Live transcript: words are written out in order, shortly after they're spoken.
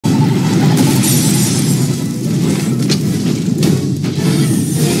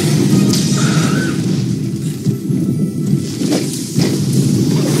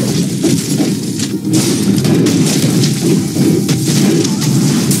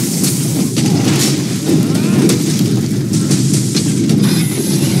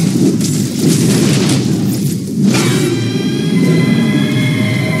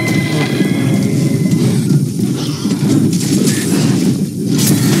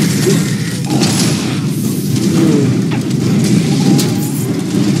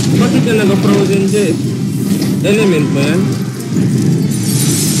frozen jet. Element ba yan?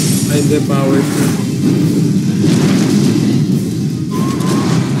 Ay, hindi, powers na.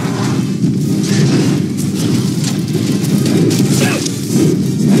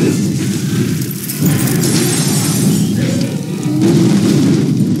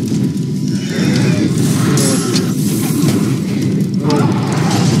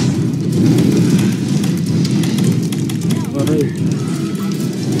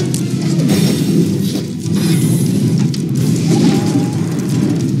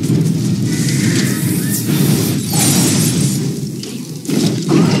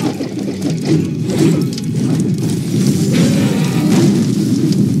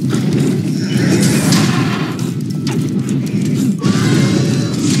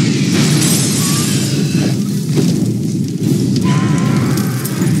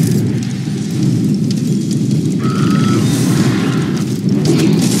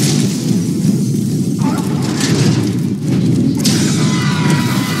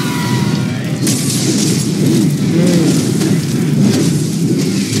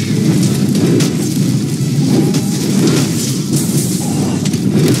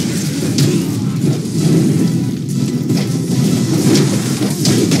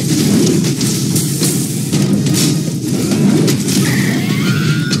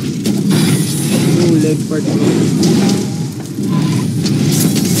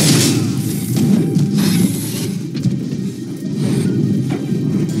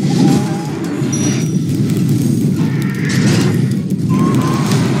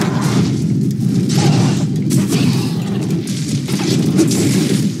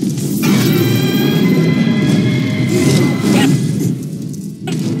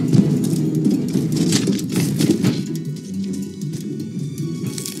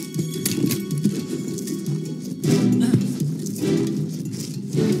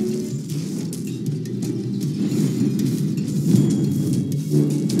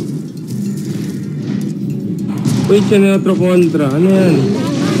 Wait, siya na otro kontra. Ano yan?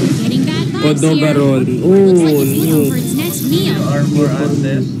 Odogaron. Oh, new. Armor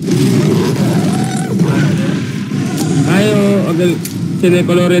Andes. Ayo, agad. Siya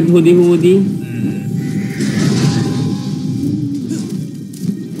colored hoodie.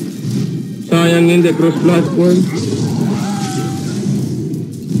 Sayang hindi, cross-platform.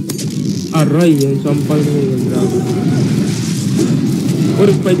 Aray, yan. Sampal mo yun. Grabe. Or,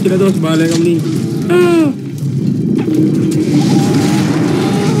 fight sila dos. Bahala kami. Ah!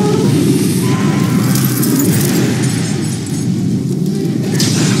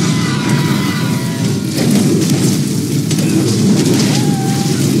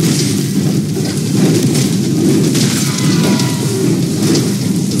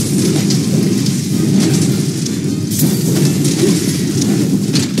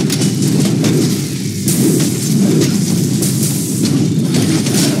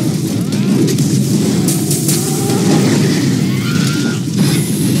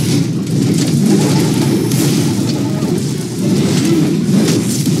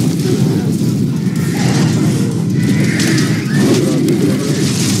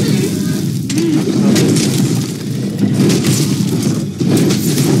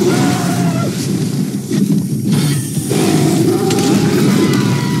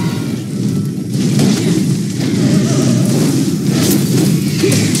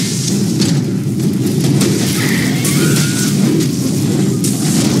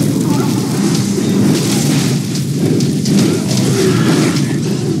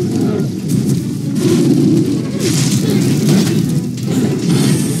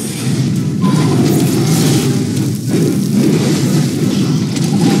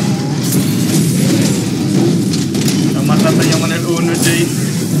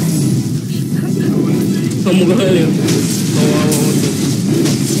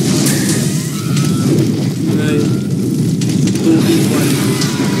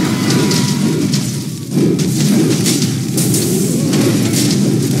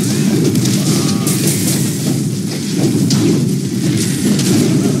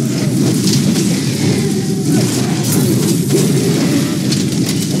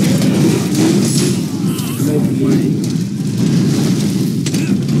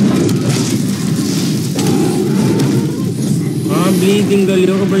 Bleeding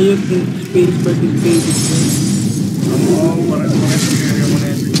galyo ka ba yun? Space participated ko. Oo, parang superior mo na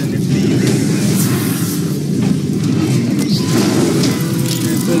yun dyan yung bleeding.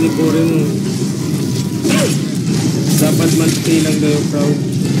 Pwede ko rin mo. Dapat man-stay lang kayo crowd.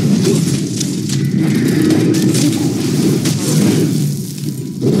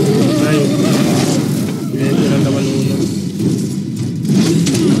 Ay. Medyo lang naman uno.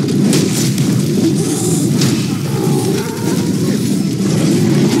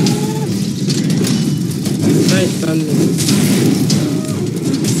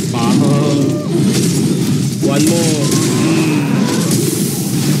 Hawakan mo.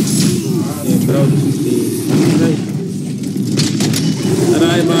 Okay, bro, this is the...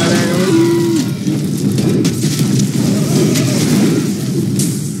 Aray, pare.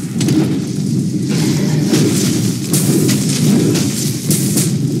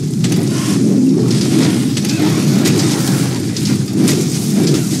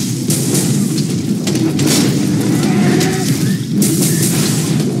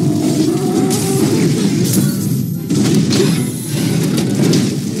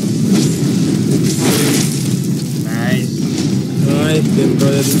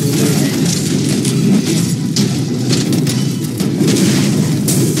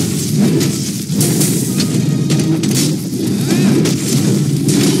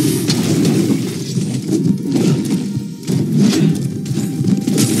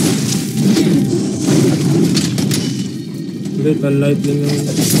 Wait, lightning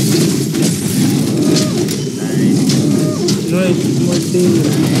naman. Nice, more thing.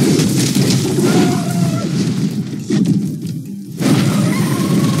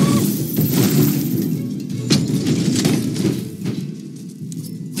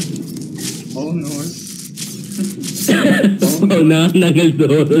 Oh no. Oh, nangal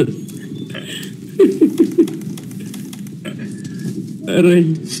doon. Aray.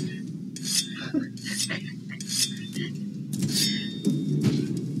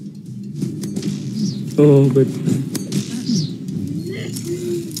 Oh, but...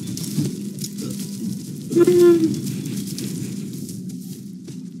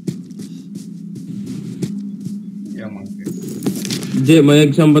 Jay, may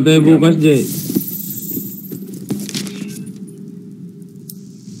exam pa tayo bukas, Jay.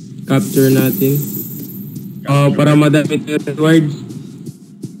 Capture natin. Oh, para madami tayo rewards.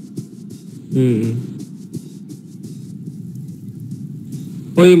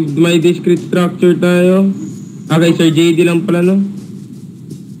 Hoy, may discrete structure tayo. Okay, Sir JD lang pala, no?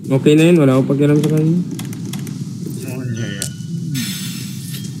 Okay na yun, wala akong pakialam sa kanya.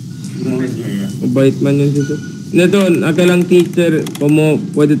 Mabait man yun si Sir. Nito, akalang teacher, como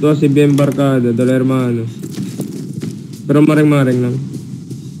pwede to si bien barkada, dala hermano. Pero maring-maring lang.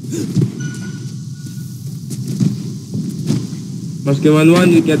 Maski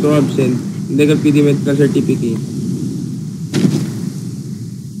 1-1, you get to absent. Hindi ka pwede medical certificate.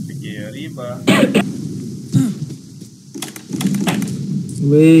 Sige, arriba.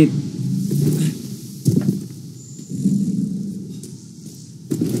 Wait.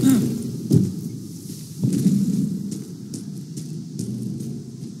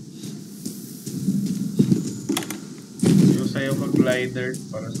 Yung sa'yo mag-glider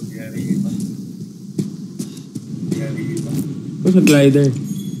para sa arriba. Arriba. Ano sa glider?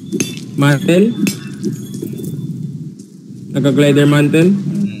 Mantle? Naka-glider mantle?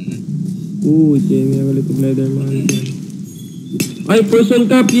 Jamie, nakalit yung glider mantle. Ay, person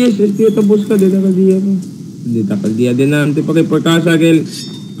cap, yes. Este, tapos ka, di nakal-dia ko. Di nakal-dia din na. Ante pa kay Porcasa, kay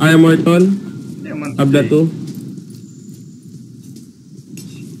Armor Ton. Tabla 2.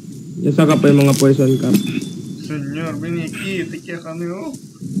 Yasa ka pa yung mga person cap. Senyor, biniki. Tikya kami, oh.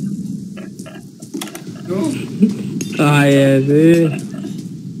 Go. Ah, yes, eh.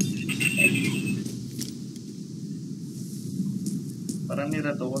 Parang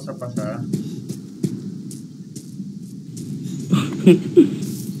nirato ko sa pasa.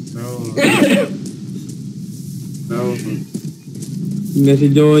 So. Nga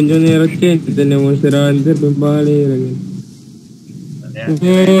si John Erot Ken. Ito na mo si Ranter. Pambali.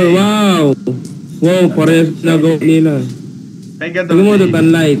 Oh, wow. Wow, parehas na go nila. Tingnan mo ito,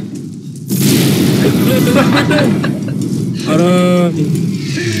 light. Aray.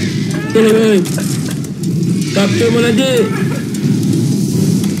 Tuloy. Capture mo na, Jay.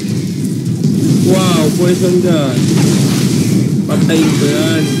 Wow, poison dyan. Patayin ko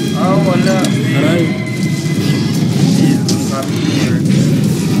yan. Ah, wala. Aray.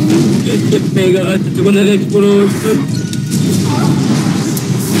 Mega ka. Ito ko na-explosion.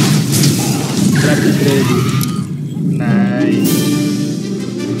 Trap is ready. Nice.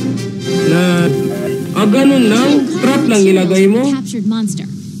 Ganun lang? Trap lang ilagay mo? Captured monster.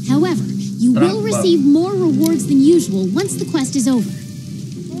 However, you will receive more rewards than usual once the quest is over.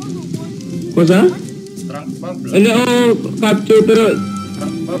 Kosa? Trunk bomb lang. Ano, capture pero...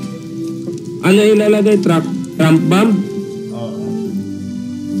 Trunk bomb. Ano ilalagay? Trump bomb? Oo.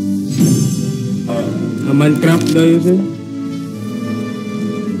 Minecraft daw yun, sir.